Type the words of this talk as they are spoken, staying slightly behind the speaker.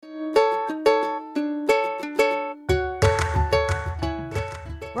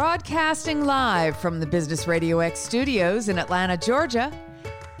Broadcasting live from the Business Radio X studios in Atlanta, Georgia,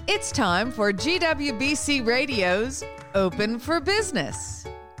 it's time for GWBC Radio's Open for Business.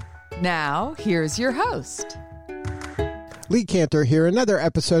 Now, here's your host. Lee Cantor here, another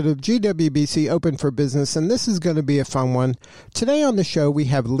episode of GWBC Open for Business, and this is going to be a fun one. Today on the show, we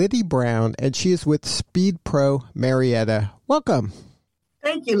have Liddy Brown, and she is with Speed Pro Marietta. Welcome.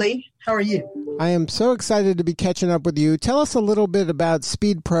 Thank you, Lee. How are you? I am so excited to be catching up with you. Tell us a little bit about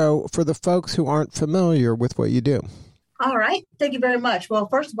Speed Pro for the folks who aren't familiar with what you do. All right. Thank you very much. Well,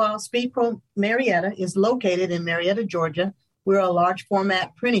 first of all, Speed Pro Marietta is located in Marietta, Georgia. We're a large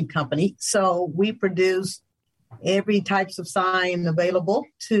format printing company, so we produce every types of sign available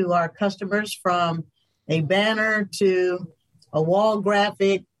to our customers, from a banner to a wall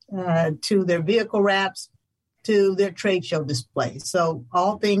graphic to their vehicle wraps to their trade show displays. So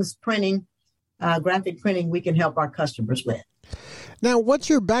all things printing, graphic printing, we can help our customers with. Now, what's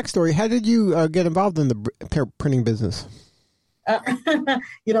your backstory? How did you get involved in the printing business?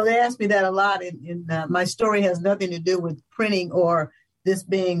 They ask me that a lot. And my story has nothing to do with printing or this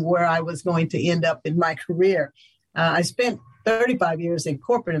being where I was going to end up in my career. I spent 35 years in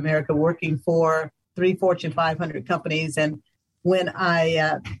corporate America working for 3 Fortune 500 companies. And when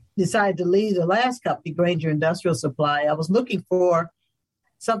I decided to leave the last company, Grainger Industrial Supply, I was looking for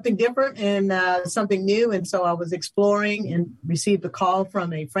something different and something new. And so I was exploring and received a call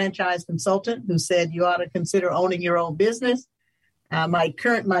from a franchise consultant who said, you ought to consider owning your own business. My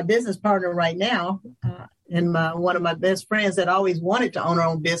business partner right now and one of my best friends that always wanted to own her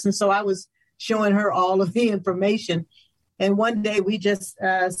own business. So I was showing her all of the information. And one day we just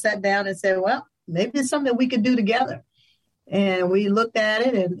sat down and said, well, maybe it's something we could do together. And we looked at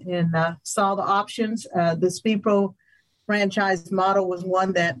it and saw the options. The Speed Pro franchise model was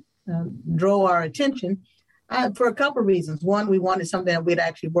one that drove our attention for a couple of reasons. One, we wanted something that we'd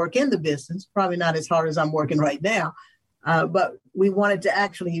actually work in the business, probably not as hard as I'm working right now, but we wanted to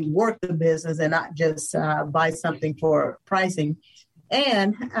actually work the business and not just buy something for pricing.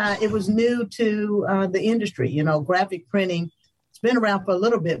 And it was new to the industry. Graphic printing, it's been around for a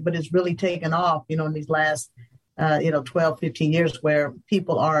little bit, but it's really taken off, in these last 12, 15 years, where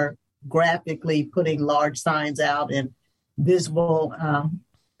people are graphically putting large signs out and visible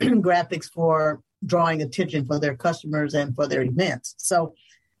graphics for drawing attention for their customers and for their events. So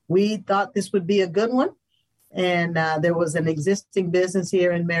we thought this would be a good one. And there was an existing business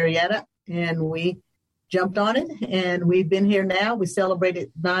here in Marietta, and we jumped on it. And we've been here now. We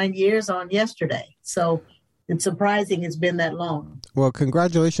celebrated 9 years on yesterday. So it's surprising it's been that long. Well,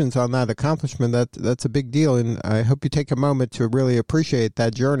 congratulations on that accomplishment. That's a big deal, and I hope you take a moment to really appreciate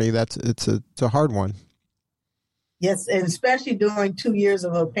that journey. It's a hard one. Yes, and especially during 2 years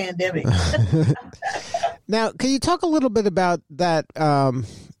of a pandemic. Now, can you talk a little bit about that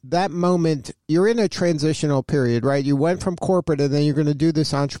that moment? You're in a transitional period, right? You went from corporate, and then you're going to do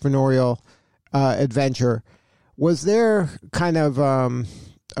this entrepreneurial adventure. Was there kind of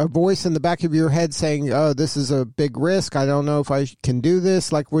a voice in the back of your head saying, oh, this is a big risk, I don't know if I can do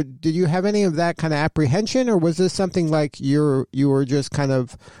this? Like, did you have any of that kind of apprehension, or was this something like you were just kind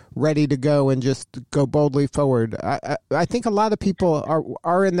of ready to go and just go boldly forward? I think a lot of people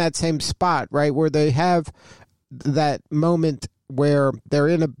are in that same spot, right, where they have that moment where they're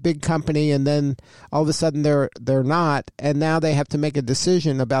in a big company and then all of a sudden they're not, and now they have to make a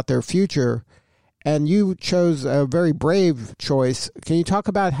decision about their future. And you chose a very brave choice. Can you talk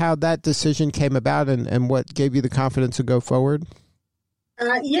about how that decision came about and what gave you the confidence to go forward?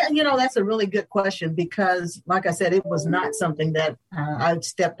 That's a really good question, because, like I said, it was not something that I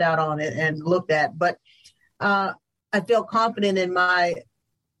stepped out on it and looked at. But I felt confident in my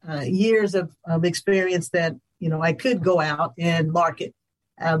years of experience that, I could go out and market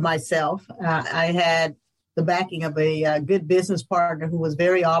myself. I had the backing of a good business partner who was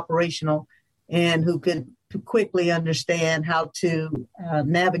very operational and who could quickly understand how to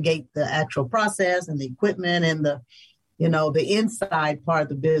navigate the actual process and the equipment and the inside part of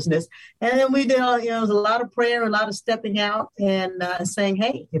the business. And then we did, it was a lot of prayer, a lot of stepping out and saying,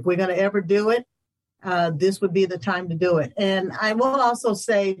 hey, if we're going to ever do it, this would be the time to do it. And I will also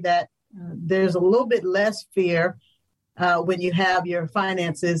say that there's a little bit less fear when you have your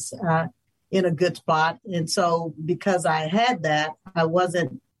finances in a good spot. And so because I had that, I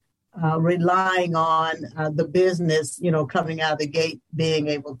wasn't relying on the business, coming out of the gate, being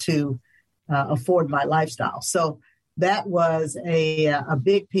able to afford my lifestyle. So that was a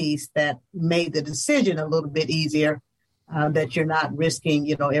big piece that made the decision a little bit easier, that you're not risking,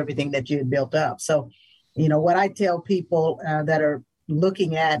 everything that you had built up. So, what I tell people that are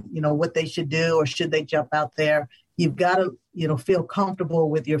looking at, what they should do or should they jump out there, you've got to, feel comfortable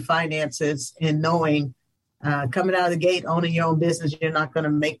with your finances and knowing coming out of the gate, owning your own business, you're not going to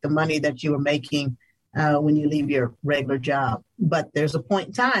make the money that you were making when you leave your regular job. But there's a point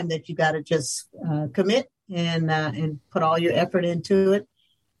in time that you got to just commit and put all your effort into it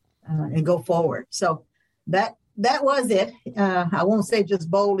and go forward. So that was it. I won't say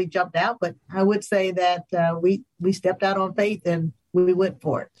just boldly jumped out, but I would say that we stepped out on faith and we went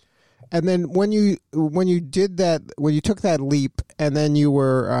for it. And then when you did that, when you took that leap, and then you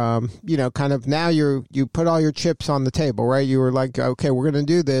were, kind of now you put all your chips on the table, right? You were like, okay, we're going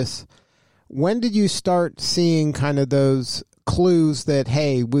to do this. When did you start seeing kind of those clues that,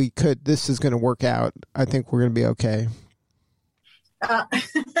 hey, this is going to work out. I think we're going to be okay.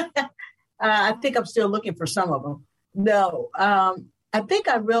 I think I'm still looking for some of them. No, I think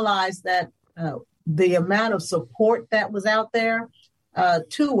I realized that the amount of support that was out there,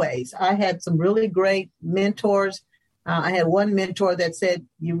 two ways. I had some really great mentors. I had one mentor that said,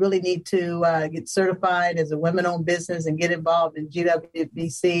 you really need to get certified as a women-owned business and get involved in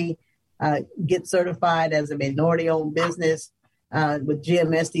GWBC, get certified as a minority-owned business with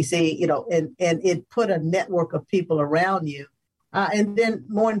GMSDC, and it put a network of people around you. And then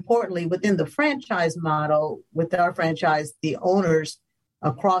more importantly, within the franchise model, with our franchise, the owners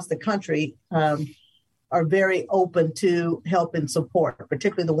across the country are very open to help and support,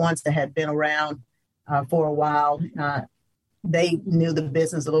 particularly the ones that had been around for a while. They knew the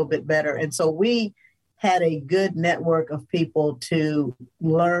business a little bit better. And so we had a good network of people to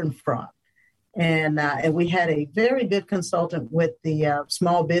learn from. And we had a very good consultant with the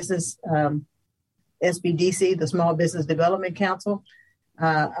small business SBDC, the Small Business Development Council.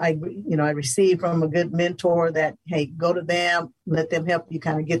 I received from a good mentor that, hey, go to them, let them help you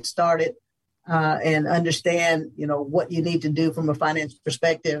kind of get started and understand, what you need to do from a finance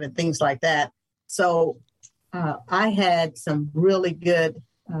perspective and things like that. So I had some really good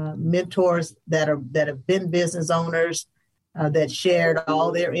mentors that have been business owners that shared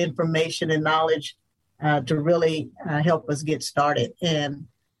all their information and knowledge to really help us get started. And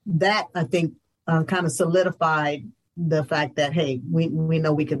that, I think, kind of solidified the fact that, hey, we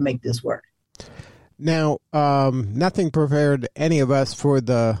know we can make this work. Now, nothing prepared any of us for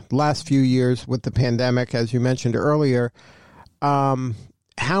the last few years with the pandemic, as you mentioned earlier.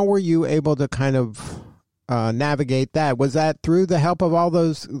 How were you able to kind of navigate that? Was that through the help of all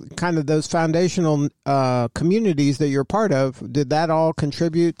those foundational communities that you're part of? Did that all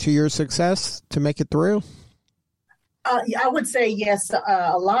contribute to your success to make it through? I would say yes.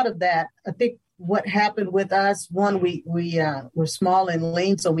 A lot of that. I think what happened with us, one, we were small and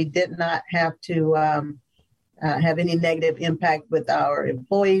lean, so we did not have to have any negative impact with our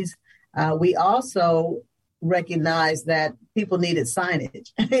employees. We also recognized that people needed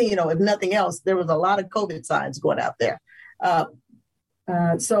signage. If nothing else, there was a lot of COVID signs going out there.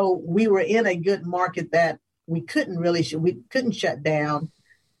 So we were in a good market that we couldn't shut down.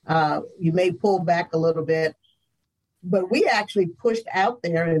 You may pull back a little bit, but we actually pushed out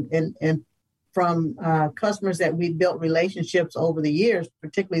there and from customers that we built relationships over the years,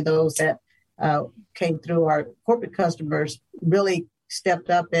 particularly those that came through our corporate customers, really stepped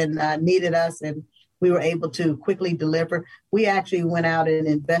up and needed us, and we were able to quickly deliver. We actually went out and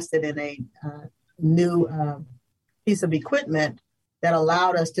invested in a new piece of equipment that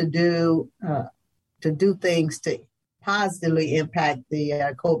allowed us to do things to positively impact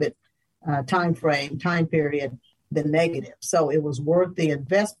the COVID time period, the negative. So it was worth the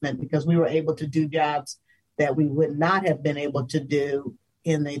investment because we were able to do jobs that we would not have been able to do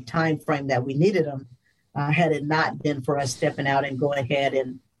in the time frame that we needed them had it not been for us stepping out and going ahead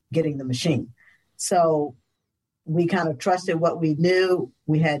and getting the machine. So we kind of trusted what we knew.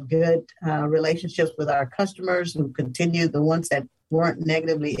 We had good relationships with our customers who continued, the ones that weren't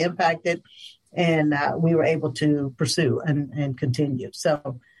negatively impacted, and we were able to pursue and continue.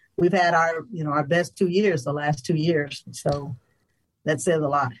 So we've had our best 2 years, the last 2 years. So that says a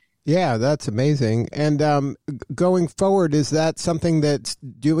lot. Yeah, that's amazing. And going forward, is that something that's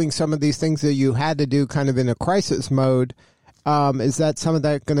doing some of these things that you had to do kind of in a crisis mode? Is that some of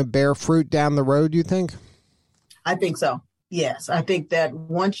that going to bear fruit down the road, you think? I think so. Yes. I think that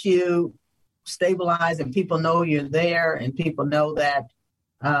once you stabilize and people know you're there and people know that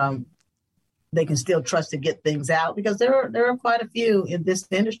they can still trust to get things out, because there are quite a few in this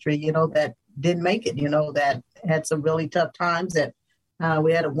industry, that didn't make it, that had some really tough times. That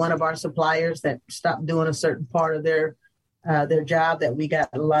we had one of our suppliers that stopped doing a certain part of their job that we got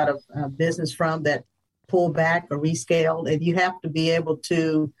a lot of business from, that pulled back or rescaled. And you have to be able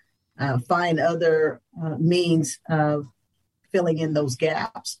to find other means of filling in those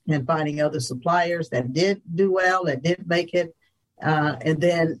gaps and finding other suppliers that did do well, that did make it, and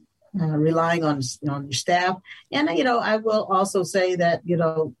then relying on your staff. And, I will also say that,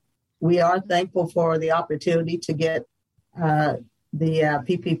 we are thankful for the opportunity to get the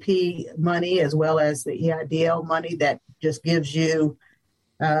PPP money as well as the EIDL money that just gives you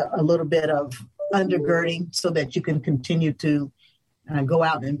a little bit of undergirding so that you can continue to go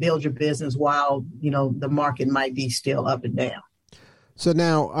out and build your business while, the market might be still up and down. So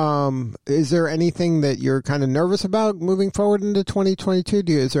now, is there anything that you're kind of nervous about moving forward into 2022?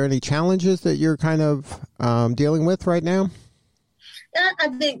 Is there any challenges that you're kind of dealing with right now? I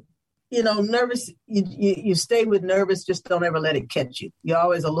think, nervous, you stay with nervous, just don't ever let it catch you. You're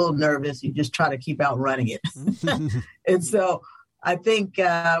always a little nervous. You just try to keep outrunning it. And so I think,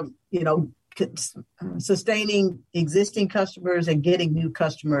 sustaining existing customers and getting new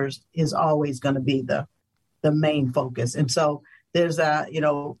customers is always going to be the main focus. And so there's right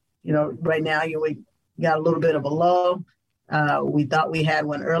now we got a little bit of a lull. We thought we had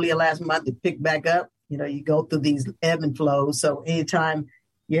one earlier last month. It picked back up. You go through these ebb and flows. So anytime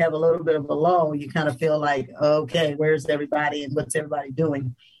you have a little bit of a lull, you kind of feel like, okay, where's everybody and what's everybody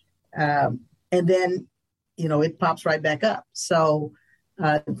doing? And then, it pops right back up. So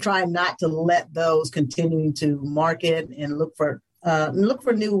try not to let those continuing to market and look for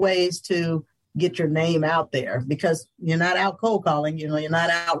new ways to get your name out there, because you're not out cold calling, you're not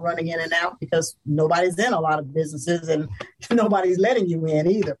out running in and out because nobody's in a lot of businesses and nobody's letting you in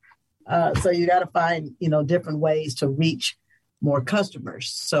either. So you got to find, different ways to reach more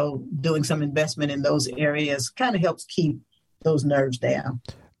customers. So doing some investment in those areas kind of helps keep those nerves down.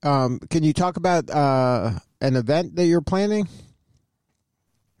 Can you talk about an event that you're planning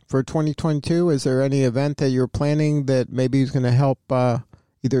for 2022? Is there any event that you're planning that maybe is going to help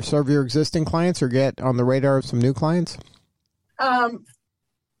either serve your existing clients or get on the radar of some new clients? I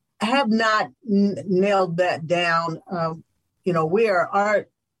have not nailed that down.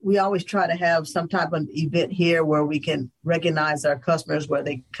 We always try to have some type of event here where we can recognize our customers, where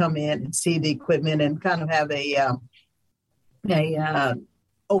they come in and see the equipment and kind of have a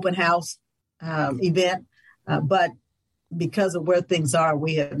open house event. But because of where things are,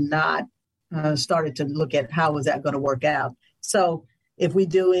 we have not started to look at how is that going to work out. So if we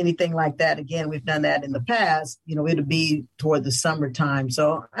do anything like that, again, we've done that in the past, it'll be toward the summertime.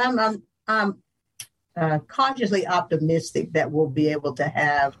 So I'm cautiously optimistic that we'll be able to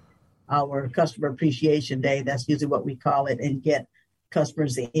have our Customer Appreciation Day. That's usually what we call it, and get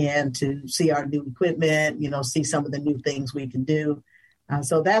customers in to see our new equipment, see some of the new things we can do.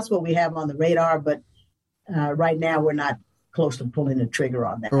 So that's what we have on the radar. But right now, we're not close to pulling the trigger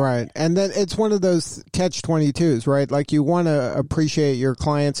on that. Right. And then it's one of those catch-22s, right? Like you want to appreciate your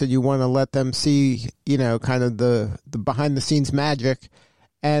clients and you want to let them see, kind of the behind-the-scenes magic.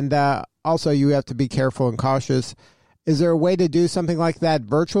 And also, you have to be careful and cautious. Is there a way to do something like that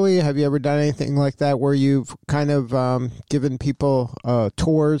virtually? Have you ever done anything like that where you've kind of given people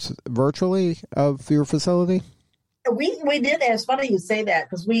tours virtually of your facility? We did that. It's funny you say that,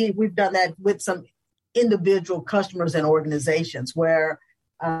 because we've done that with some individual customers and organizations where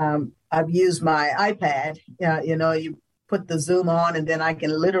I've used my iPad. You put the Zoom on, and then I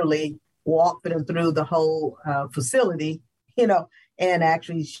can literally walk them through the whole facility, and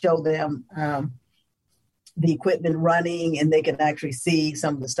actually show them the equipment running, and they can actually see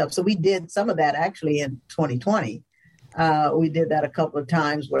some of the stuff. So we did some of that actually in 2020. We did that a couple of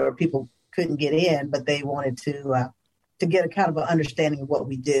times where people couldn't get in, but they wanted to get a kind of an understanding of what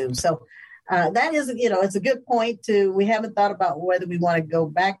we do. So that is, it's a good point we haven't thought about whether we want to go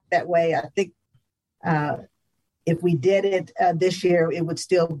back that way. I think if we did it this year, it would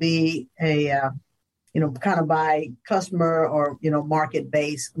still be a, kind of by customer or, market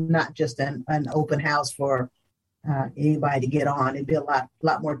base, not just an open house for anybody to get on. It'd be a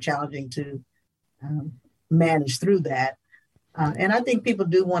lot more challenging to manage through that. And I think people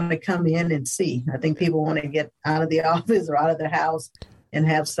do want to come in and see. I think people want to get out of the office or out of their house and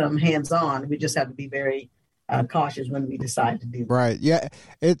have some hands-on. We just have to be very cautious when we decide to do that. Right. Yeah.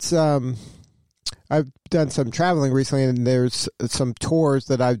 It's I've done some traveling recently, and there's some tours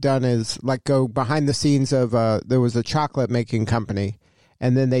that I've done is like go behind the scenes of there was a chocolate making company,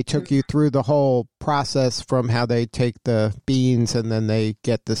 and then they took you through the whole process from how they take the beans and then they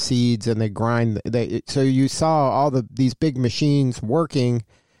get the seeds and they grind. So you saw all these big machines working,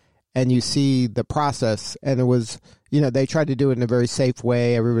 and you see the process, and it was, they tried to do it in a very safe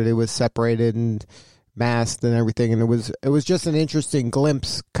way. Everybody was separated and masked and everything, and it was just an interesting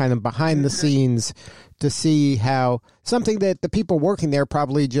glimpse kind of behind the scenes to see how something that the people working there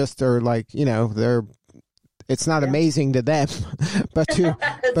probably just are like, it's not amazing to them, but to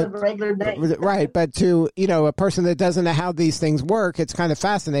a regular day. Right. But to, a person that doesn't know how these things work, it's kind of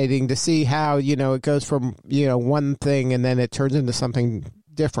fascinating to see how, it goes from, one thing and then it turns into something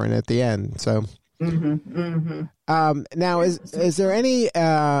different at the end. So. Now, is there any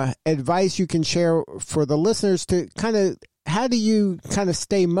advice you can share for the listeners to how do you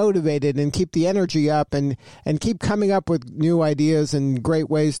stay motivated and keep the energy up and keep coming up with new ideas and great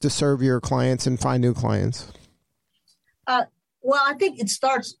ways to serve your clients and find new clients? Well, I think it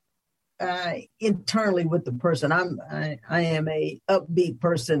starts internally with the person. I am a upbeat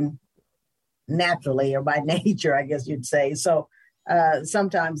person naturally, or by nature, I guess you'd say. So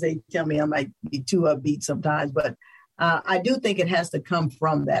sometimes they tell me I might be too upbeat sometimes, but I do think it has to come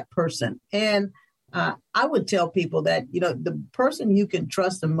from that person. And I would tell people that, the person you can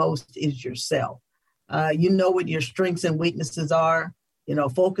trust the most is yourself. You know what your strengths and weaknesses are,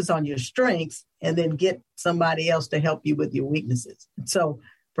 focus on your strengths and then get somebody else to help you with your weaknesses. So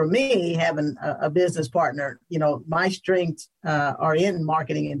for me, having a business partner, my strengths are in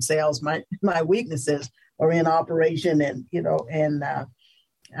marketing and sales. My weaknesses are in operation and,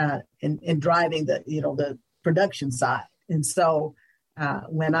 and driving the production side. And so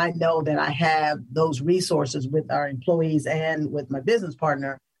when I know that I have those resources with our employees and with my business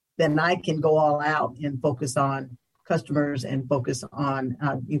partner, then I can go all out and focus on customers and focus on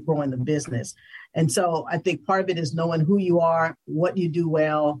growing the business. And so I think part of it is knowing who you are, what you do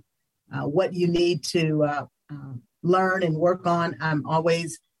well, what you need to learn and work on. I'm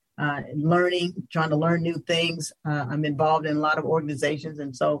always learning, trying to learn new things. I'm involved in a lot of organizations.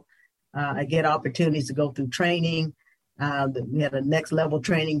 And so I get opportunities to go through training. We had a next level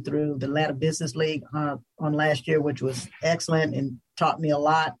training through the Atlanta Business League on last year, which was excellent and taught me a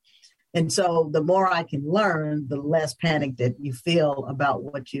lot. And so the more I can learn, the less panic that you feel about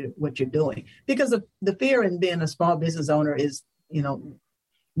what you're doing. Because the fear in being a small business owner is,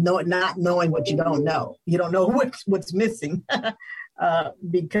 not knowing what you don't know. You don't know what's missing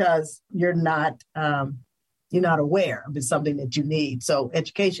because you're not aware of it's something that you need. So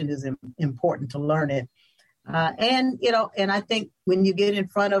education is important to learn it. And I think when you get in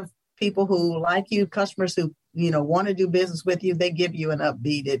front of people who like you, customers who, want to do business with you, they give you an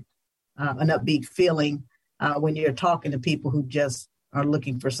upbeat feeling when you're talking to people who just are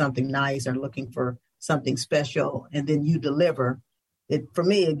looking for something nice or looking for something special, and then you deliver. For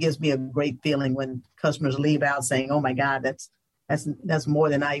me, it gives me a great feeling when customers leave out saying, "Oh my God, that's more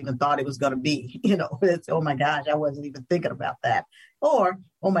than I even thought it was going to be." It's, "Oh my gosh, I wasn't even thinking about that," or,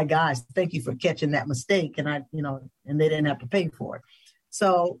 "Oh my gosh, thank you for catching that mistake," and and they didn't have to pay for it.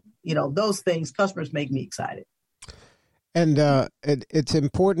 So, those things, customers make me excited. And it's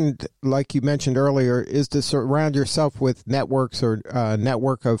important, like you mentioned earlier, is to surround yourself with networks or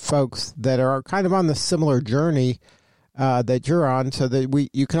network of folks that are kind of on the similar journey that you're on, so that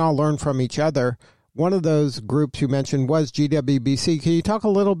you can all learn from each other. One of those groups you mentioned was GWBC. Can you talk a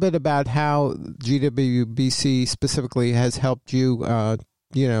little bit about how GWBC specifically has helped you,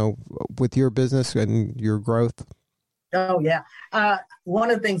 with your business and your growth? Oh, yeah.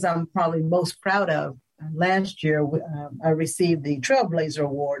 One of the things I'm probably most proud of, last year, I received the Trailblazer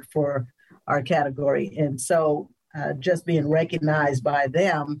Award for our category. And so just being recognized by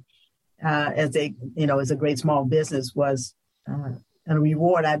them as a great small business was a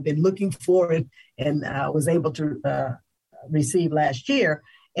reward I've been looking for and was able to receive last year.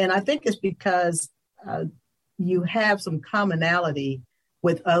 And I think it's because you have some commonality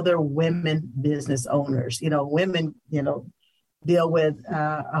with other women business owners. Women, deal with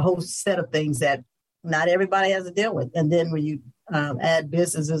a whole set of things that not everybody has to deal with. And then when you add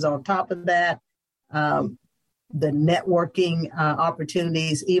businesses on top of that, the networking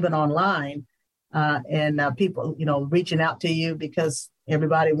opportunities, even online, and people, reaching out to you because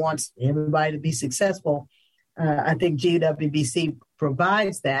everybody wants everybody to be successful. I think GWBC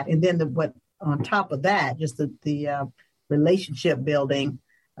provides that. And then what on top of that, just the relationship building,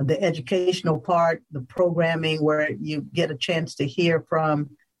 the educational part, the programming where you get a chance to hear from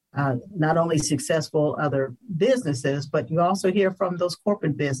not only successful other businesses, but you also hear from those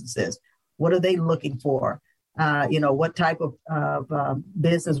corporate businesses. What are they looking for? What type of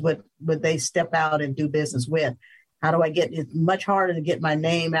business would they step out and do business with? How do I it's much harder to get my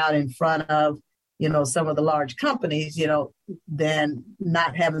name out in front of, some of the large companies, than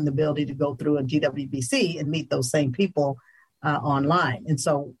not having the ability to go through a GWBC and meet those same people online. And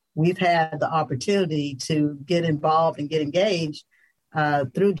so we've had the opportunity to get involved and get engaged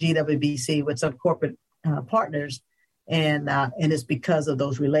through GWBC with some corporate partners. And it's because of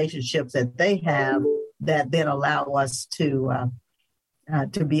those relationships that they have that then allow us to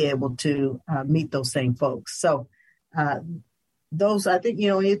to be able to meet those same folks. So those, I think,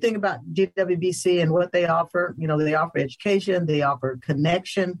 when you think about GWBC and what they offer, they offer education, they offer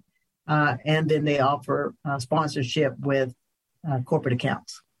connection, and then they offer sponsorship with corporate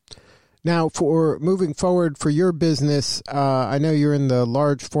accounts. Now, for moving forward for your business, I know you're in the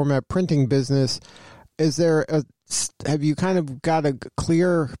large format printing business. Have you kind of got a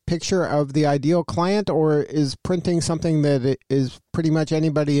clear picture of the ideal client, or is printing something that is pretty much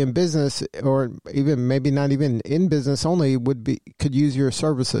anybody in business, or even maybe not even in business only, could use your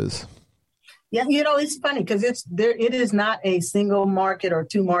services? Yeah, it's funny because it is not a single market or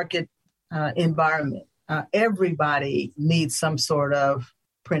two market environment. Everybody needs some sort of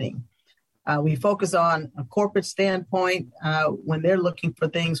printing. We focus on a corporate standpoint when they're looking for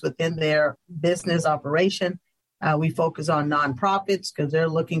things within their business operation. We focus on nonprofits because they're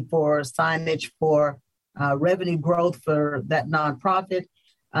looking for signage for revenue growth for that nonprofit.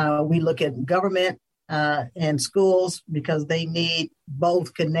 We look at government and schools because they need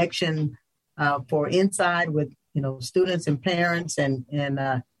both connection for inside with students and parents and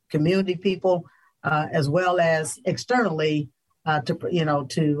community people, as well as externally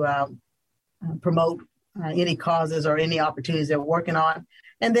to promote any causes or any opportunities they're working on.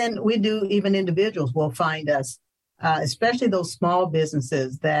 And then we do, even individuals will find us, especially those small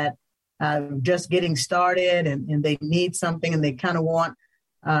businesses that just getting started and they need something and they kind of want,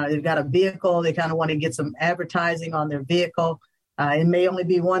 they've got a vehicle, they kind of want to get some advertising on their vehicle. It may only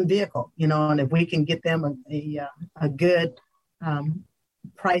be one vehicle, and if we can get them a good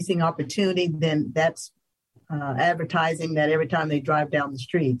pricing opportunity, then that's advertising that every time they drive down the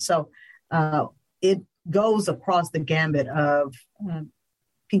street. So it goes across the gambit of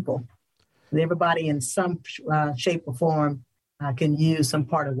people. Everybody in some shape or form can use some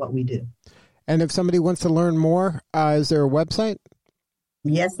part of what we do. And if somebody wants to learn more, is there a website?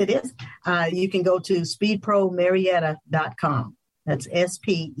 Yes, it is. You can go to speedpromarietta.com. That's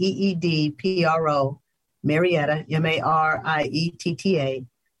SPEEDPRO Marietta,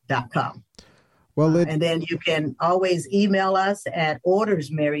 MARIETTA.com. Well, and then you can always email us at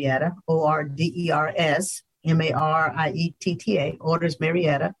ordersmarietta, ORDERS MARIETTA,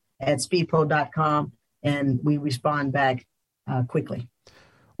 ordersmarietta @speedpro.com, and we respond back quickly.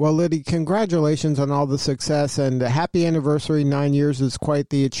 Well, Liddy, congratulations on all the success, and a happy anniversary. 9 years is quite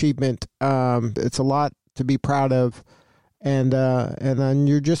the achievement. It's a lot to be proud of, and then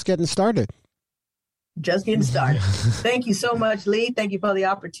you're just getting started. Just getting started. Thank you so much, Lee. Thank you for the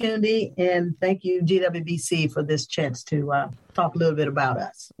opportunity, and thank you, GWBC, for this chance to talk a little bit about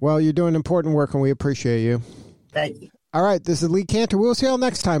us. Well, you're doing important work, and we appreciate you. Thank you. All right, this is Lee Cantor. We'll see you all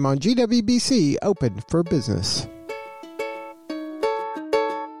next time on GWBC Open for Business.